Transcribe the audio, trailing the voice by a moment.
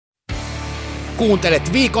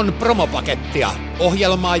Kuuntelet viikon promopakettia,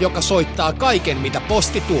 ohjelmaa, joka soittaa kaiken, mitä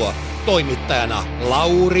posti tuo. Toimittajana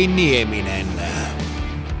Lauri Nieminen.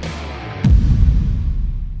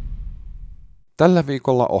 Tällä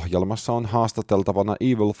viikolla ohjelmassa on haastateltavana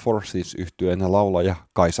Evil Forces-yhtyeen laulaja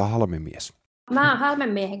Kaisa Halmemies. Mä oon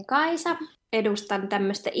Halmemiehen Kaisa. Edustan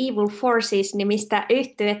tämmöistä Evil Forces-nimistä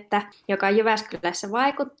yhtyettä, joka Jyväskylässä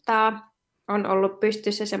vaikuttaa. On ollut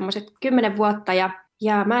pystyssä semmoiset 10 vuotta ja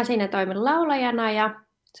mä siinä toimin laulajana ja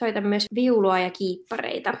soitan myös viulua ja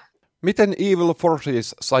kiippareita. Miten Evil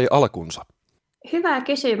Forces sai alkunsa? Hyvä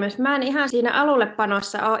kysymys. Mä en ihan siinä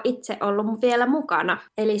alullepanossa ole itse ollut vielä mukana.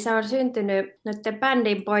 Eli se on syntynyt noiden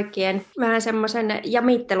bändin poikien vähän semmoisen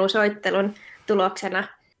jamittelusoittelun tuloksena,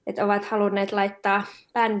 että ovat halunneet laittaa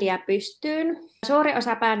bändiä pystyyn. Suuri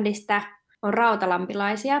osa bändistä on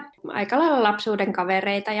rautalampilaisia, aika lailla lapsuuden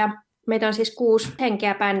kavereita ja meitä on siis 6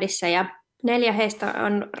 henkeä bändissä ja 4 heistä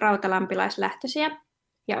on rautalampilaislähtöisiä.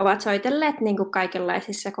 Ja ovat soitelleet niin kuin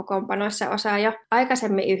kaikenlaisissa kokoonpanoissa osaa jo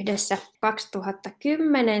aikaisemmin yhdessä.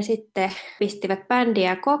 2010 sitten pistivät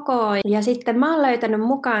bändiä kokoon. Ja sitten mä oon löytänyt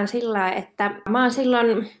mukaan sillä, että mä oon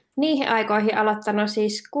silloin niihin aikoihin aloittanut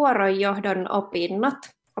siis kuoronjohdon opinnot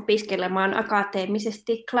opiskelemaan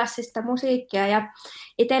akateemisesti klassista musiikkia. Ja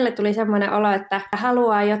itselle tuli semmoinen olo, että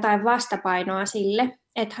haluaa jotain vastapainoa sille,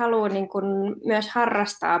 että haluaa niin kuin myös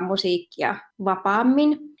harrastaa musiikkia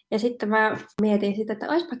vapaammin. Ja sitten mä mietin sitä, että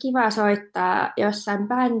olisipa kiva soittaa jossain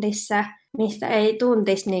bändissä, mistä ei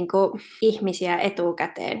tuntisi niinku ihmisiä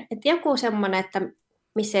etukäteen. Että joku semmoinen, että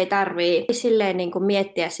missä ei tarvitse silleen niinku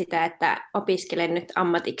miettiä sitä, että opiskelen nyt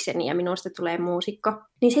ammatikseni ja minusta tulee muusikko.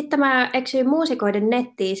 Niin sitten mä eksyin muusikoiden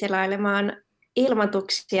nettiin selailemaan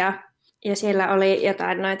ilmoituksia ja siellä oli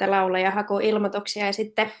jotain noita laulajahakuilmoituksia ja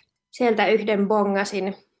sitten sieltä yhden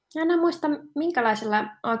bongasin. En muista minkälaisella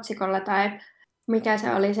otsikolla tai mikä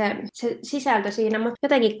se oli se sisältö siinä, mutta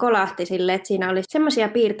jotenkin kolahti sille, että siinä oli semmoisia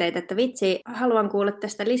piirteitä, että vitsi, haluan kuulla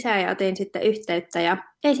tästä lisää ja otin sitten yhteyttä ja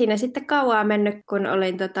ei siinä sitten kauaa mennyt, kun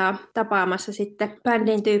olin tapaamassa sitten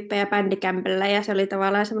bändin tyyppejä bändikämpillä ja se oli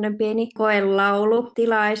tavallaan semmoinen pieni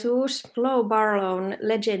koelaulutilaisuus. Low Barlown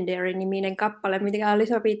Legendary-niminen kappale, mikä oli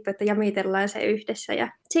sovittu, että jamitellaan se yhdessä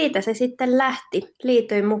ja siitä se sitten lähti.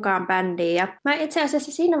 Liityin mukaan bändiin ja mä itse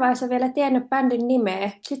asiassa siinä vaiheessa vielä tiennyt bändin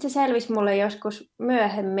nimeä. Sitten se selvisi mulle joskus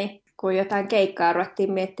myöhemmin, kun jotain keikkaa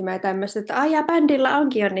ruvettiin miettimään tämmöistä, että ja bändillä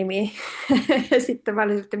onkin jo nimi. Ja sitten mä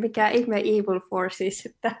olin, että mikä ihme Evil Forces,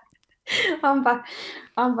 että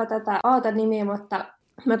onpa tätä outo nimi, mutta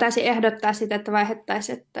mä taisin ehdottaa sitä, että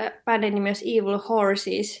vaihdettaisiin, että bändin nimi olisi Evil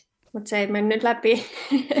Horses, mutta se ei mennyt läpi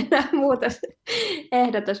enää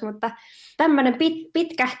muutosehdotus, mutta tämmöinen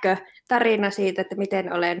pitkähkö tarina siitä, että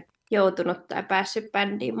miten olen joutunut tai päässyt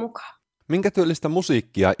bändiin mukaan. Minkä tyylistä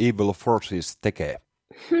musiikkia Evil Forces tekee?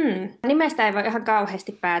 Nimestä ei voi ihan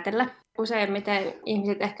kauheasti päätellä. Useimmiten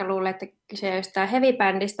ihmiset ehkä luulee, että kyse on jostain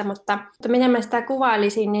heavy-bändistä, mutta miten mä sitä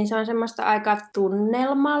kuvailisin, niin se on semmoista aika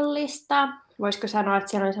tunnelmallista. Voisiko sanoa, että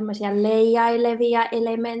siellä on semmoisia leijailevia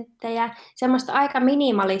elementtejä, semmoista aika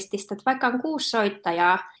minimalistista, että vaikka on 6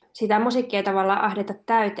 soittajaa, sitä musiikkia ei tavallaan ahdeta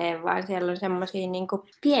täyteen, vaan siellä on semmoisia niin kuin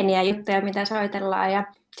pieniä juttuja, mitä soitellaan ja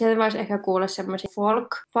sieltä voisi ehkä kuulla semmoisia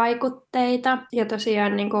folk-vaikutteita. Ja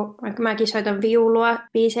tosiaan, niin kuin, vaikka mäkin soitan viulua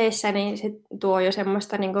biiseissä, niin se tuo jo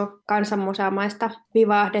semmoista niin kuin kansanmusamaista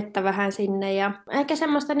vivahdetta vähän sinne. Ja ehkä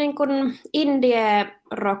semmoista niin kuin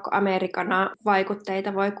indie-rock-amerikana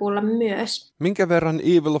vaikutteita voi kuulla myös. Minkä verran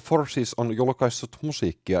Evil Forces on julkaissut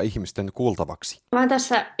musiikkia ihmisten kuultavaksi? Mä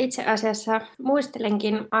tässä itse asiassa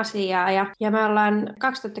muistelenkin asiaa. Ja me ollaan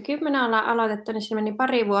 2010 ollaan aloitettu, niin se meni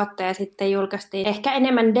 2 vuotta ja sitten julkaistiin ehkä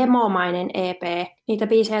enemmän demomainen EP. Niitä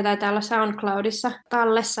biisejä taitaa olla SoundCloudissa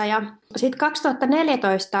tallessa. Ja sitten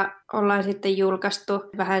 2014 ollaan sitten julkaistu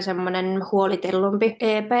vähän semmoinen huolitellumpi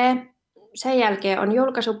EP. Sen jälkeen on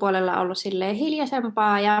julkaisupuolella ollut silleen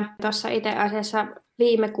hiljaisempaa ja tuossa itse asiassa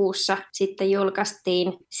viime kuussa sitten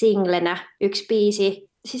julkaistiin singlenä 1 biisi.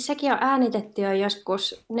 Siis sekin on äänitetty jo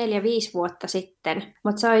joskus 4-5 vuotta sitten,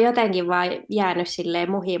 mutta se on jotenkin vaan jäänyt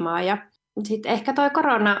silleen muhimaan ja sitten ehkä toi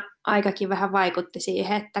korona-aikakin vähän vaikutti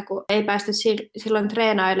siihen, että kun ei päästy silloin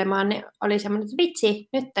treenailemaan, niin oli semmoinen, että vitsi,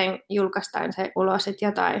 nyt julkaistaan se ulos, että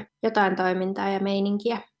jotain toimintaa ja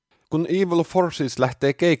meininkiä. Kun Evil Forces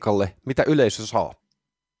lähtee keikalle, mitä yleisö saa?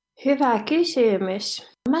 Hyvä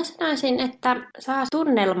kysymys. Mä sanoisin, että saa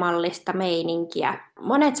tunnelmallista meininkiä.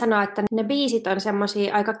 Monet sanoo, että ne biisit on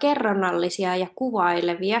semmosia aika kerronnallisia ja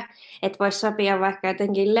kuvailevia, että voisi sopia vaikka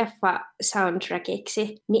jotenkin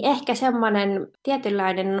leffa-soundtrackiksi. Niin ehkä semmoinen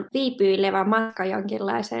tietynlainen viipyilevä matka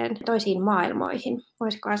jonkinlaiseen toisiin maailmoihin.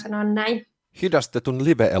 Voisikohan sanoa näin? Hidastetun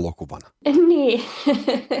live-elokuvan. Niin.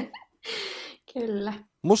 Kyllä.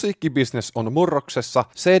 Musiikkibisnes on murroksessa,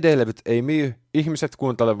 CD-levyt ei myy, ihmiset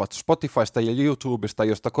kuuntelevat Spotifysta ja YouTubesta,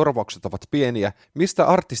 josta korvaukset ovat pieniä. Mistä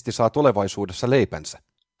artisti saa tulevaisuudessa leipänsä?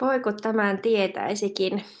 Voi kun tämän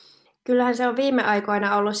tietäisikin. Kyllähän se on viime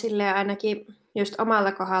aikoina ollut silleen ainakin just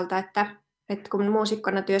omalta kohdalta, että kun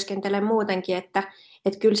muusikkona työskentelee muutenkin, että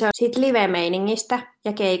kyllä se on siitä live-meiningistä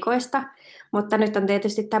ja keikoista, mutta nyt on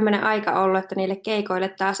tietysti tämmöinen aika ollut, että niille keikoille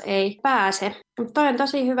taas ei pääse. Mutta toi on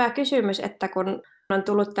tosi hyvä kysymys, että kun on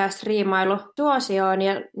tullut tämä striimailu suosioon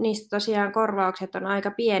ja niistä tosiaan korvaukset on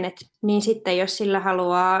aika pienet, niin sitten jos sillä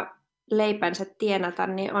haluaa leipänsä tienata,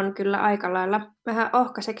 niin on kyllä aika lailla vähän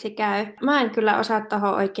ohkaiseksi käy. Mä en kyllä osaa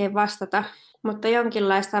tuohon oikein vastata, mutta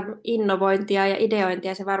jonkinlaista innovointia ja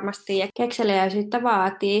ideointia se varmasti ja kekseliäisyyttä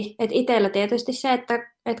vaatii. Et itsellä tietysti se, että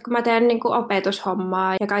kun mä teen niinku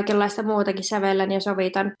opetushommaa ja kaikenlaista muutakin sävellän ja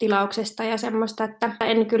sovitan tilauksesta ja semmoista, että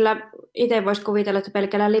en kyllä itse voisi kuvitella, että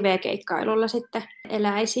pelkällä live-keikkailulla sitten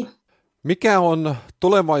eläisi. Mikä on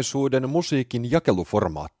tulevaisuuden musiikin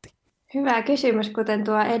jakeluformaatti? Hyvä kysymys, kuten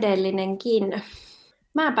tuo edellinenkin.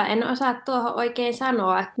 Mäpä en osaa tuohon oikein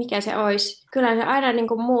sanoa, että mikä se olisi. Kyllä se aina niin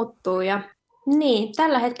kuin muuttuu. Ja niin,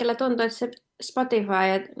 tällä hetkellä tuntuu, että se Spotify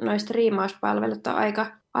ja nuo striimauspalvelut on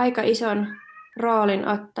aika ison roolin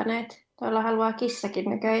ottaneet. Tuolla haluaa kissakin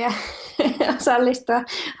näköjään osallistua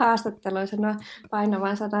haastatteluun sanoa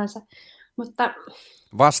painavan satansa. Mutta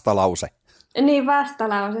Vastalause. Niin,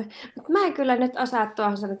 vastalause. Mutta mä en kyllä nyt osaa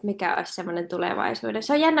tuohon sanoa, että mikä olisi semmoinen tulevaisuuden.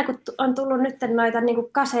 Se on jännä, kun on tullut nyt noita niin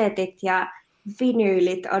kuin kasetit ja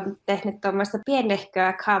vinyylit on tehnyt tuommoista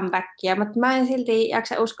pienehköä comebackia, mutta mä en silti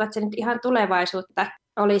jaksa uskoa, että se nyt ihan tulevaisuutta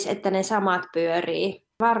olisi, että ne samat pyörii.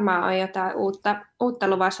 Varmaan on jotain uutta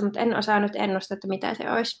luvassa, mutta en osaa nyt ennustaa, että mitä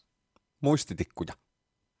se olisi. Muistitikkuja.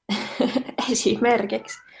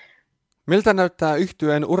 Esimerkiksi. Miltä näyttää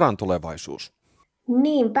yhtyeen uran tulevaisuus?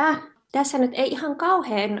 Niinpä. Tässä nyt ei ihan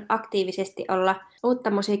kauhean aktiivisesti olla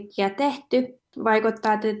uutta musiikkia tehty.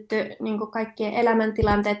 Vaikuttaa tytty niin kuin kaikkien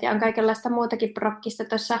elämäntilanteet ja on kaikenlaista muutakin prokkista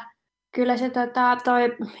tuossa. Kyllä se toi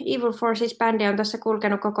Evil Forces-bändi on tuossa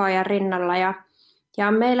kulkenut koko ajan rinnalla ja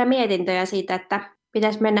on meillä mietintöjä siitä, että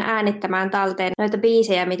pitäisi mennä äänittämään talteen noita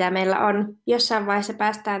biisejä, mitä meillä on. Jossain vaiheessa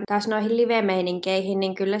päästään taas noihin live-meininkeihin,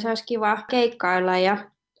 niin kyllä se olisi kiva keikkailla ja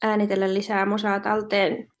äänitellä lisää musaa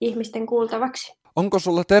talteen ihmisten kuultavaksi. Onko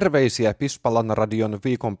sulla terveisiä Pispalan radion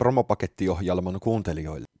viikon promopakettiohjelman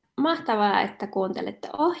kuuntelijoille? Mahtavaa, että kuuntelette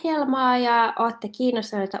ohjelmaa ja olette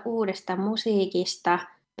kiinnostuneita uudesta musiikista.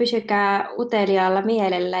 Pysykää uteliaalla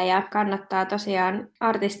mielellä ja kannattaa tosiaan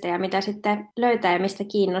artisteja, mitä sitten löytää ja mistä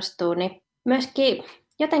kiinnostuu. Niin myöskin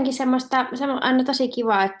jotenkin se on aina tosi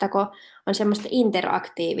kiva, että kun on semmoista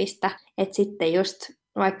interaktiivista, että sitten just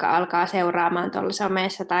vaikka alkaa seuraamaan tuolla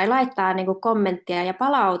somessa tai laittaa niinku kommenttia ja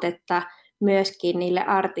palautetta myöskin niille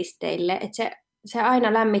artisteille, että se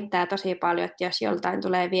aina lämmittää tosi paljon, että jos joltain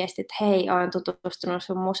tulee viesti, että hei, olen tutustunut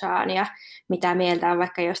sun musaan ja mitä mieltä on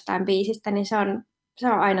vaikka jostain biisistä, niin se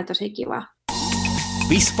on aina tosi kiva.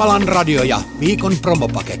 Pispalan radio ja viikon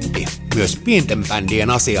promopaketti. Myös pienten bändien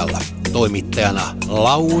asialla. Toimittajana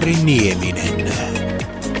Lauri Nieminen.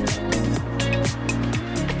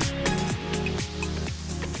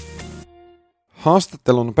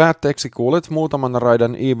 Haastattelun päätteeksi kuulet muutaman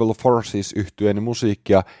raidan Evil Forces-yhtyeen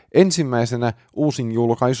musiikkia. Ensimmäisenä uusin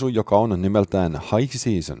julkaisu, joka on nimeltään High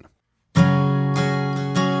Season.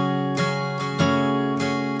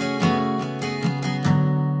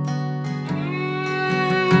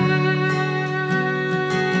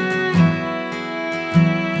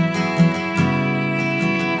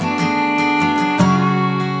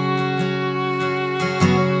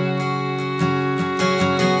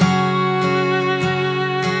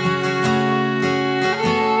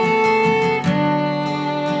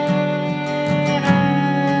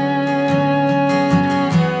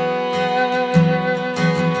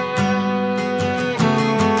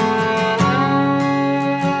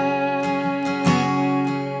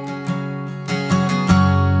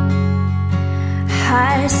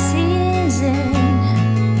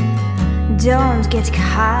 Don't get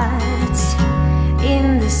caught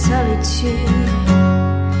in the solitude,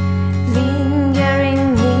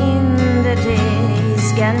 lingering in the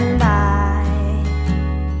days gone by.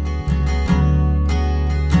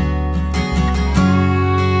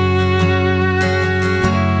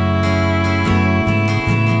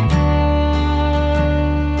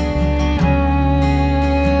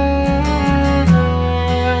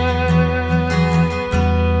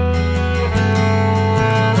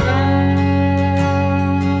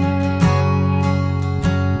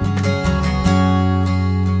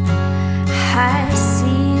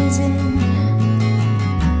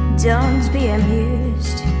 Don't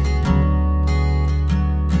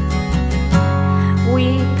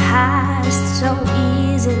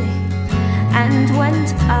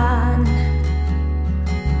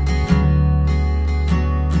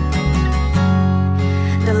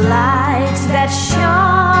shows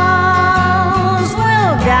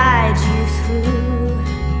will guide you through,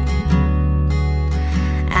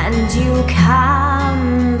 and you'll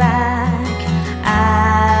come back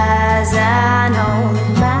as an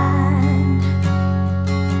old man.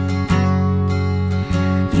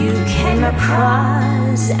 You came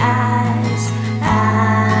across as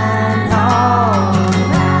an old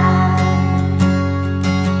man.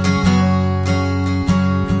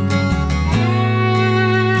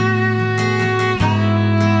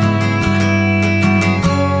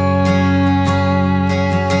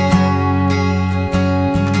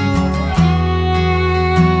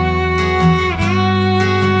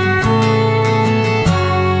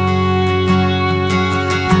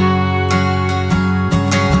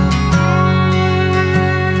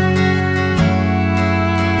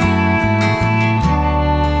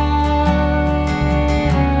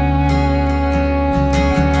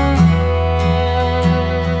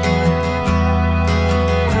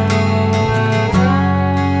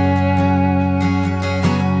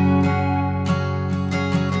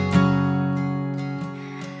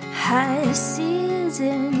 A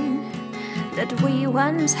season that we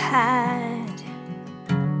once had,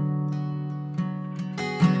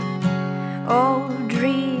 old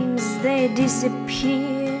dreams they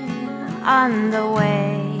disappear on the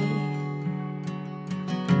way.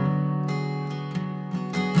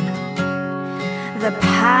 The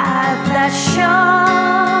path that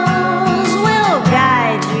shows will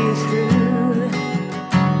guide you through.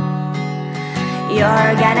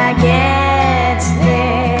 You're gonna get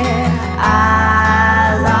there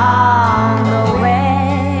along the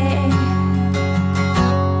way.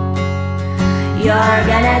 You're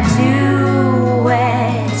gonna do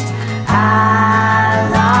it along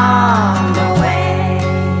the way.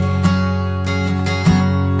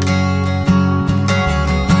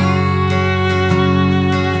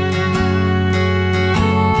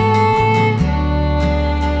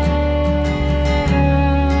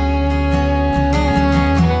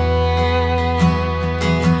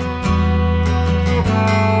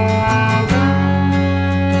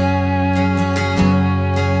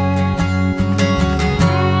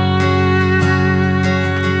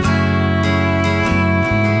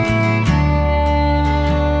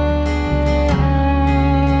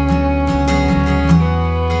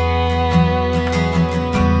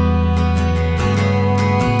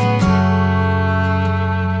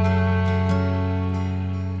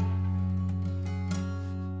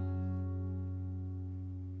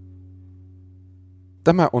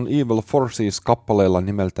 Tämä on Evil Forces kappaleella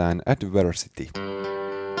nimeltään Adversity.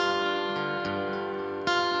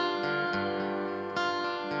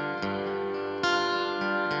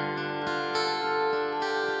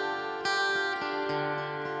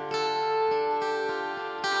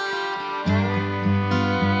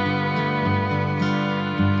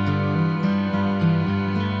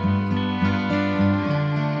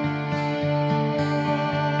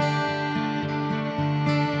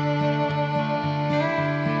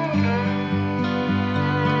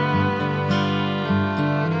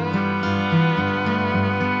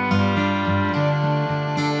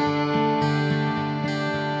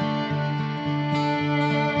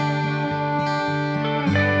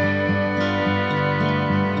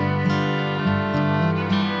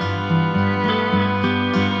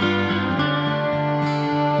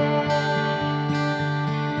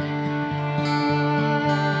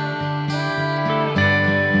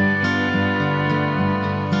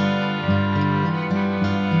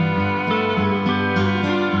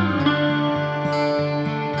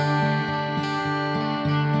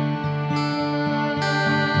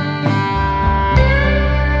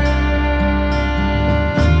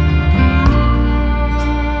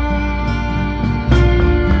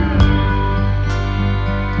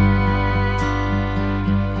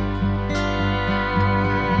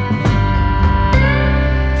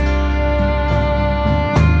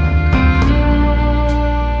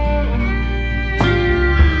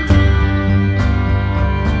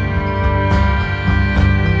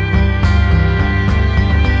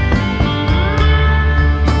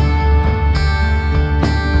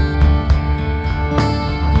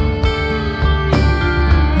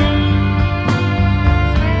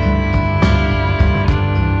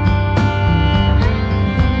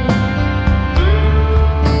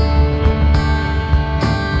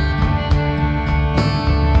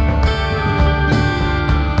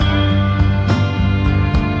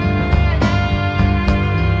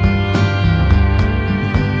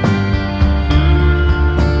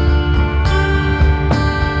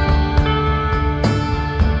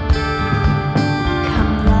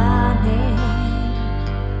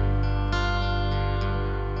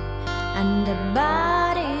 and a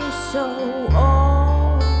body so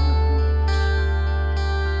old.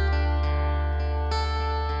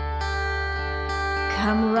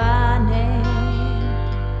 Come running,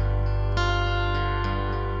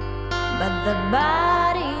 but the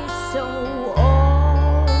body's so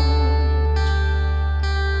old.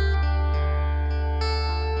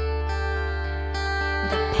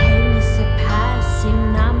 The pain is a passing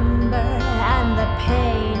number, and the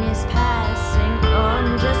pain is passing on.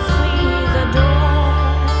 Just leave the door.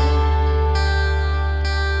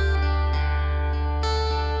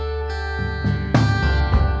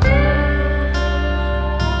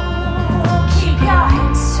 Keep your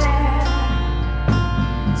head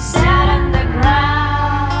set on the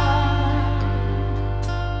ground.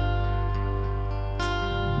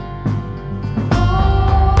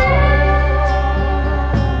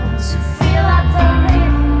 So feel up the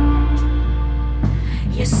rhythm.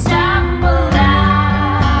 You stumble down.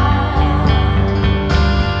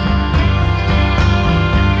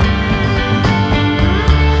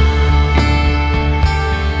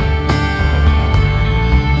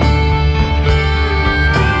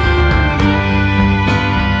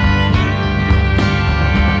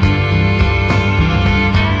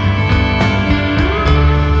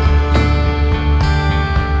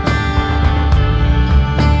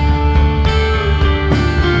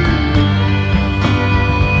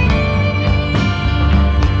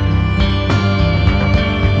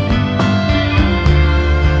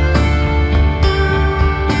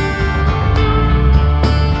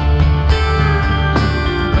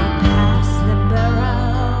 Go past the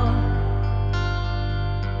barrel,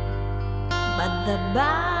 but the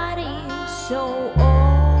body's so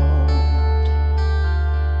old.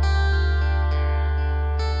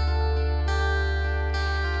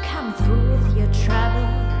 Come through with your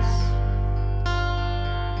troubles,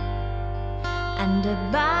 and the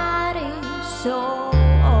body's so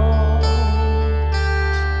old.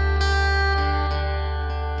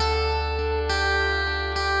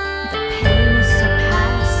 The pain is a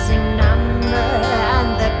passing number, and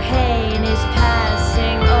the pain is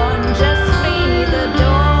passing on. Just leave the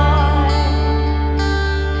door.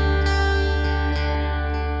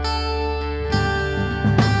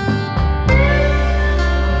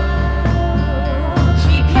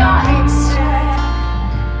 Keep your head set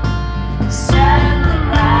on the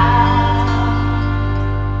ground.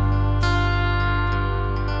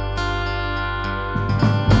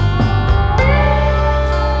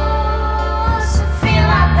 So feel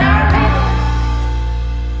out the rhythm.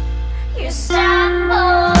 You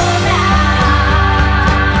stumble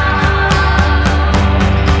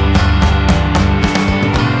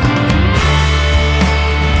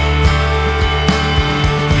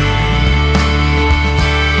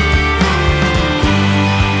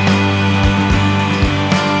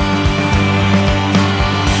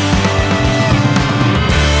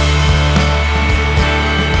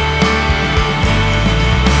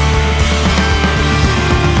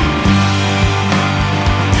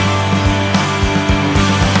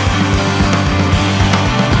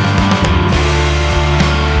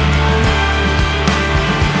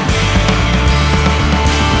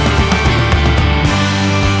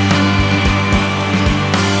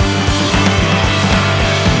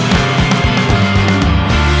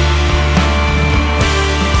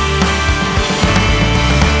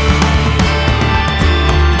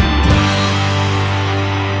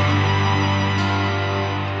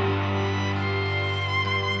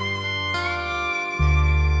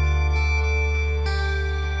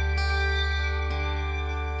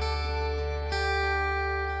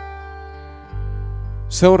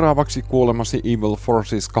Seuraavaksi kuulemasi Evil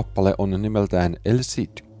Forces-kappale on nimeltään El Cid.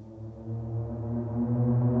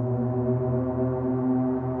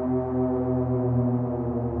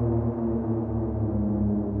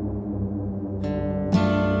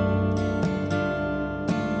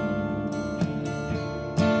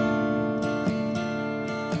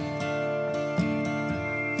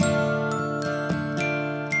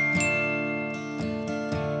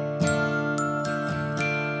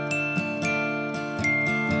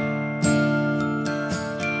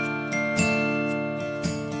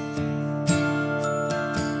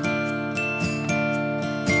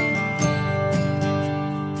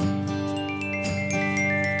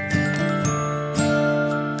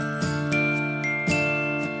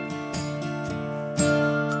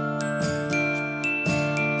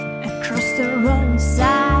 across the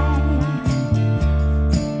roadside.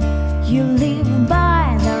 You live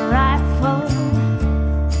by the rifle,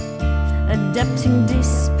 adapting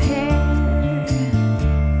despair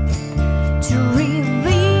to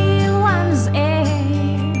reveal one's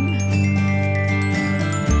aim.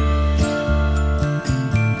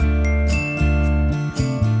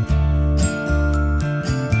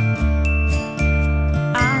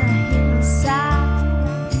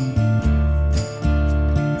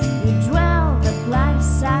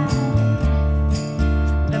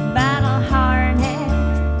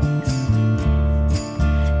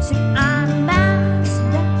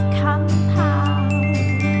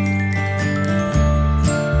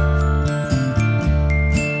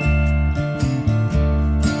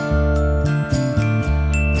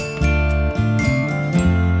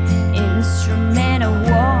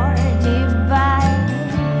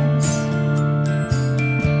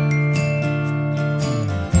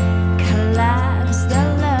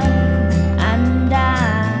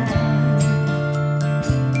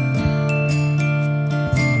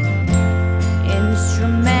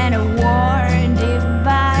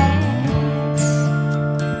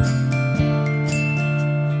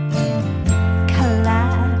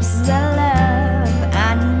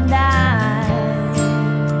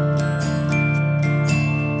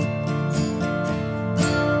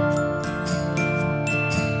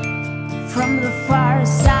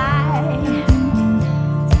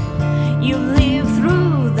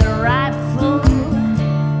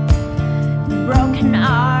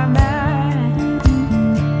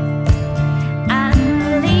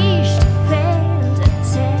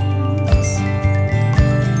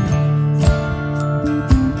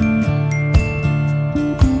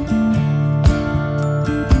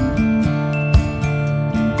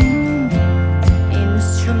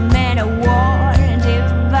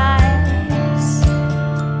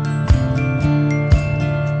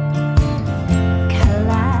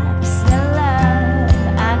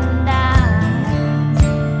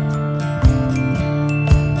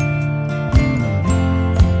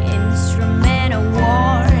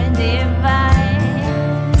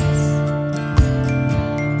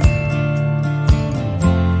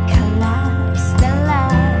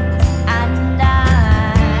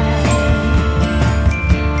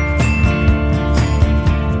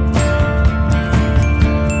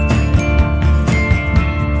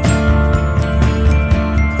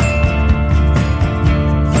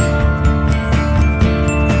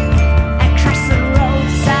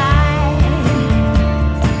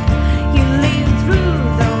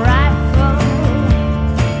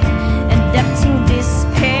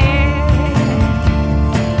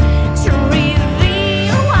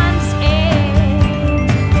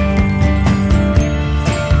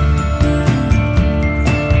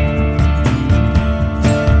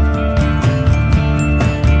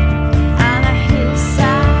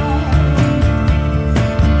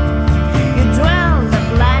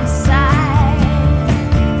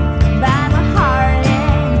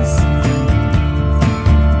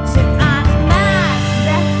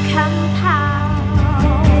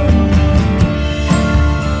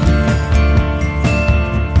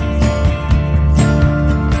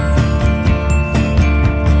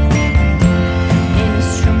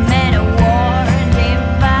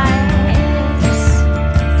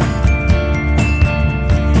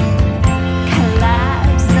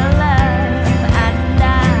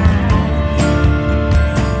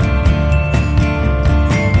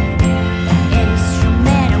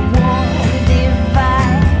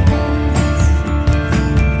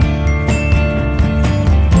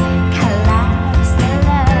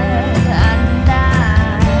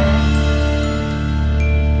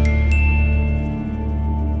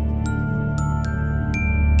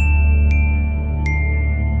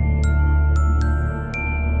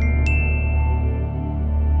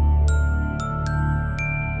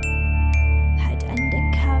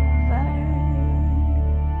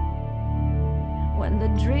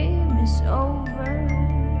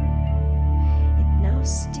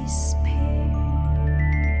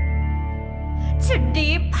 to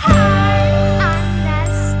deep high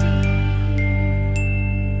honesty.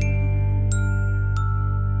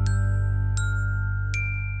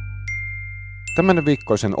 Tämän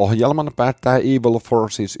viikkoisen ohjelman päättää Evil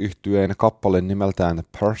Forces -yhtyeen kappale nimeltään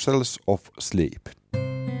Parcels of Sleep.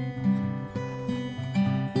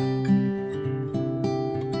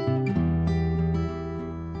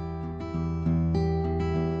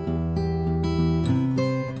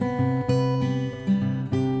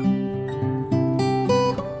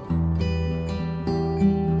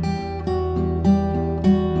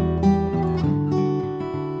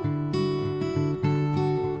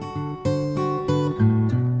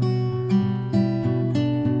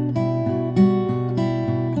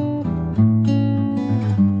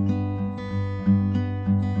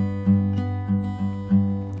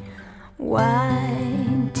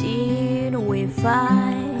 Why did we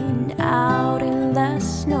find out in the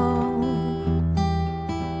snow?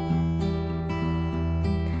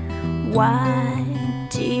 Why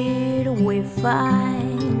did we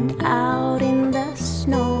find out in the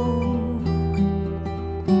snow?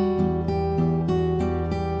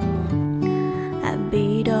 A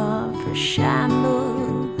bit of a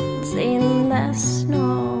shambles in the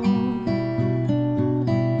snow.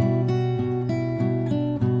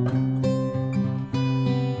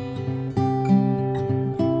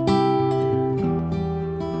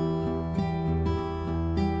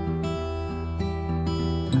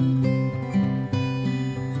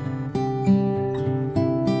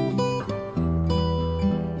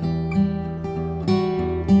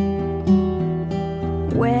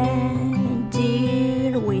 Where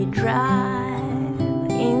did we drive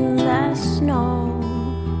in the snow?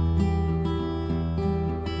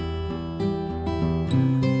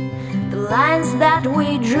 The lines that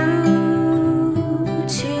we drew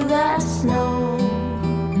to the snow.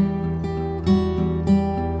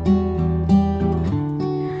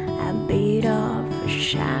 A bit of a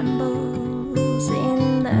shambles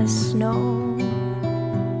in the snow.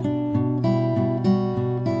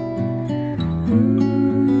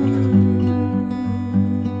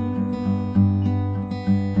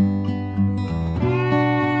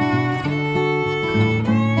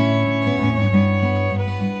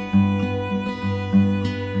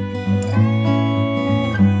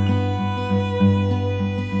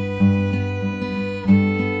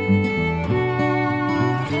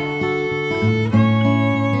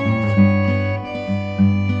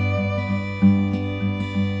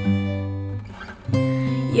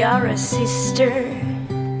 You're a sister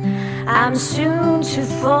I'm soon to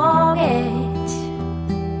forget.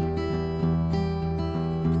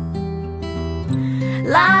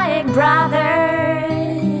 Like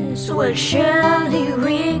brothers will surely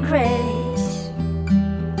regret.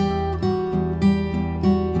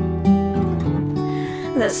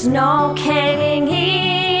 The snow caving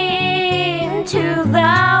into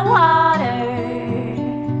the water.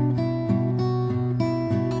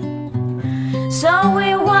 So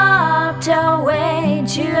we walked away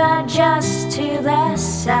to adjust to the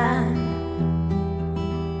sun.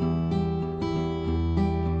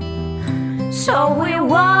 So we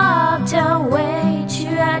walked away to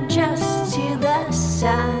adjust to the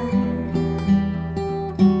sun.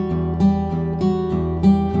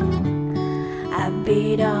 A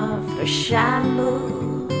bit of a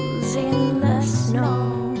shambles in the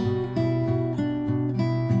snow.